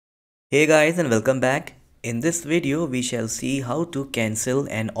Hey guys, and welcome back. In this video we shall see how to cancel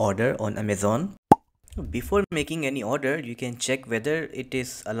an order on Amazon. Before making any order, you can check whether it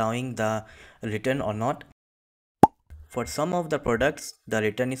is allowing the return or not. For some of the products the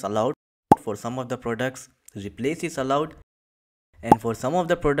return is allowed, for some of the products replace is allowed, and for some of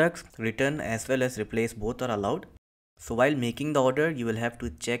the products return as well as replace both are allowed. So while making the order you will have to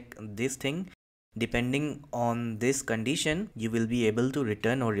check this thing. Depending on this condition, you will be able to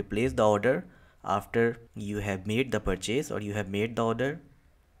return or replace the order after you have made the purchase or you have made the order.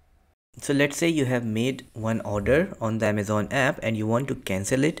 So let's say you have made one order on the Amazon app and you want to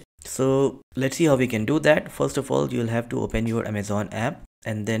cancel it. So let's see how we can do that. First of all, you'll have to open your Amazon app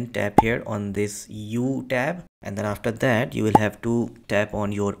and then tap here on this U tab, and then after that you will have to tap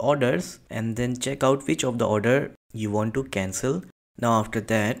on your orders and then check out which of the order you want to cancel. Now after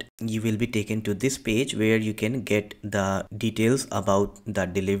that you will be taken to this page where you can get the details about the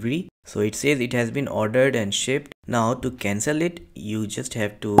delivery. So it says it has been ordered and shipped. Now to cancel it you just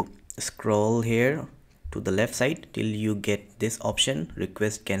have to scroll here to the left side till you get this option,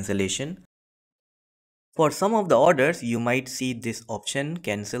 request cancellation. For some of the orders you might see this option,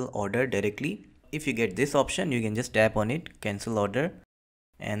 cancel order directly. If you get this option you can just tap on it, cancel order,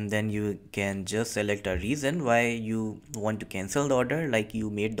 and then you can just select a reason why you want to cancel the order, like you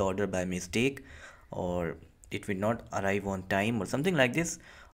made the order by mistake or it will not arrive on time or something like this.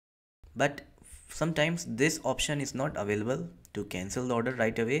 But sometimes this option is not available to cancel the order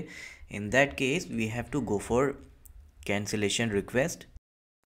right away. In that case we have to go for cancellation request.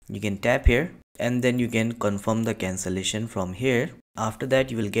 You can tap here and then you can confirm the cancellation from here. After that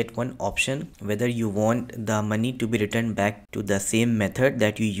you will get one option whether you want the money to be returned back to the same method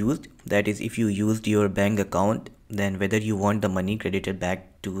that you used. That is, if you used your bank account, then whether you want the money credited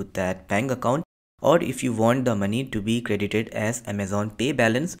back to that bank account, or if you want the money to be credited as Amazon Pay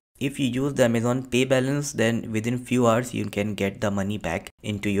balance. If you use the Amazon Pay balance, then within few hours you can get the money back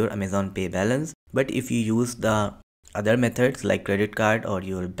into your Amazon Pay balance. But if you use the other methods like credit card or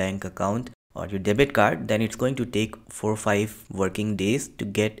your bank account or your debit card, then it's going to take 4 or 5 working days to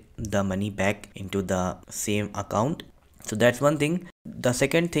get the money back into the same account. So that's one thing. The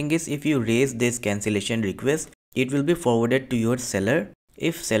second thing is, if you raise this cancellation request, it will be forwarded to your seller.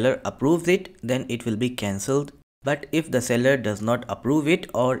 If seller approves it, then it will be cancelled. But if the seller does not approve it,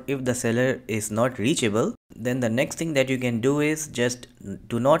 or if the seller is not reachable, then the next thing that you can do is just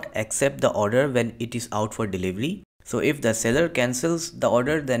do not accept the order when it is out for delivery. So if the seller cancels the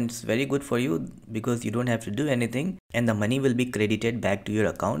order, then it's very good for you because you don't have to do anything and the money will be credited back to your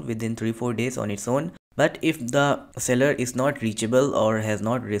account within 3-4 days on its own. But if the seller is not reachable or has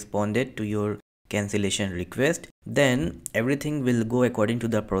not responded to your cancellation request, then everything will go according to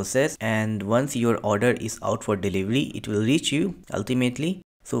the process, and once your order is out for delivery it will reach you ultimately.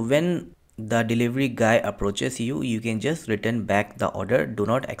 So when the delivery guy approaches you, you can just return back the order, do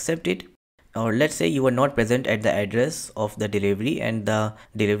not accept it. Or let's say you were not present at the address of the delivery and the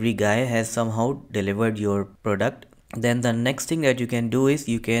delivery guy has somehow delivered your product, then the next thing that you can do is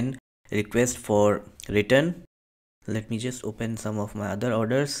you can request for return. Let me just open some of my other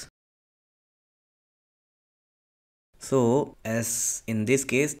orders. So as in this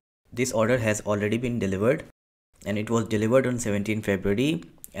case, this order has already been delivered and it was delivered on 17 February,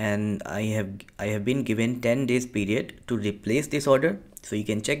 and I have been given 10 days period to replace this order. So you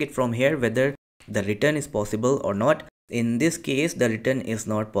can check it from here whether the return is possible or not. In this case the return is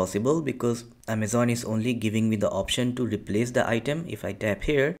not possible because Amazon is only giving me the option to replace the item. If I tap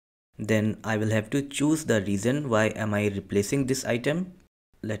here, then I will have to choose the reason why am I replacing this item.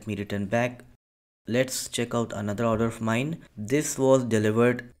 Let me return back. Let's check out another order of mine. This was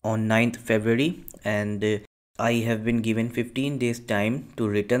delivered on 9th February and I have been given 15 days time to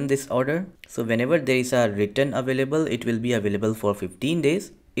return this order. So whenever there is a return available, it will be available for 15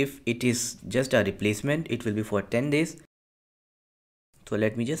 days. If it is just a replacement, it will be for 10 days. So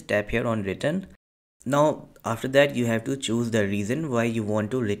let me just tap here on return. Now after that you have to choose the reason why you want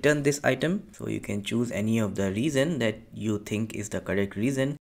to return this item. So you can choose any of the reason that you think is the correct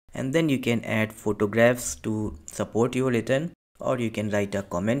reason, and then you can add photographs to support your return, or you can write a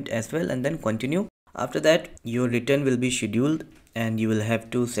comment as well and then continue. After that your return will be scheduled and you will have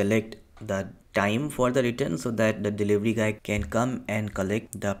to select the time for the return so that the delivery guy can come and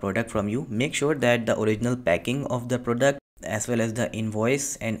collect the product from you. Make sure that the original packing of the product as well as the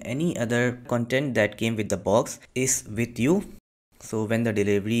invoice and any other content that came with the box is with you. So when the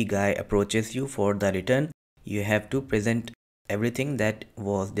delivery guy approaches you for the return, you have to present everything that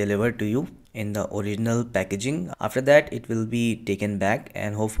was delivered to you in the original packaging. After that it will be taken back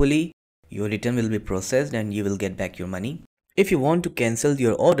and hopefully your return will be processed and you will get back your money. If you want to cancel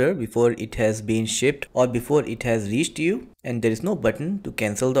your order before it has been shipped or before it has reached you and there is no button to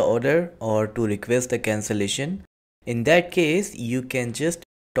cancel the order or to request the cancellation, in that case you can just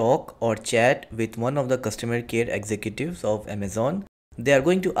talk or chat with one of the customer care executives of Amazon. They are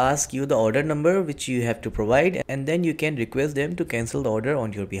going to ask you the order number which you have to provide, and then you can request them to cancel the order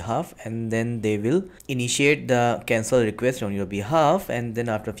on your behalf, and then they will initiate the cancel request on your behalf, and then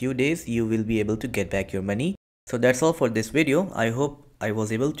after a few days you will be able to get back your money. So that's all for this video. I hope I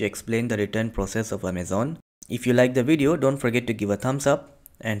was able to explain the return process of Amazon. If you like the video, don't forget to give a thumbs up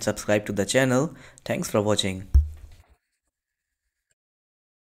and subscribe to the channel. Thanks for watching.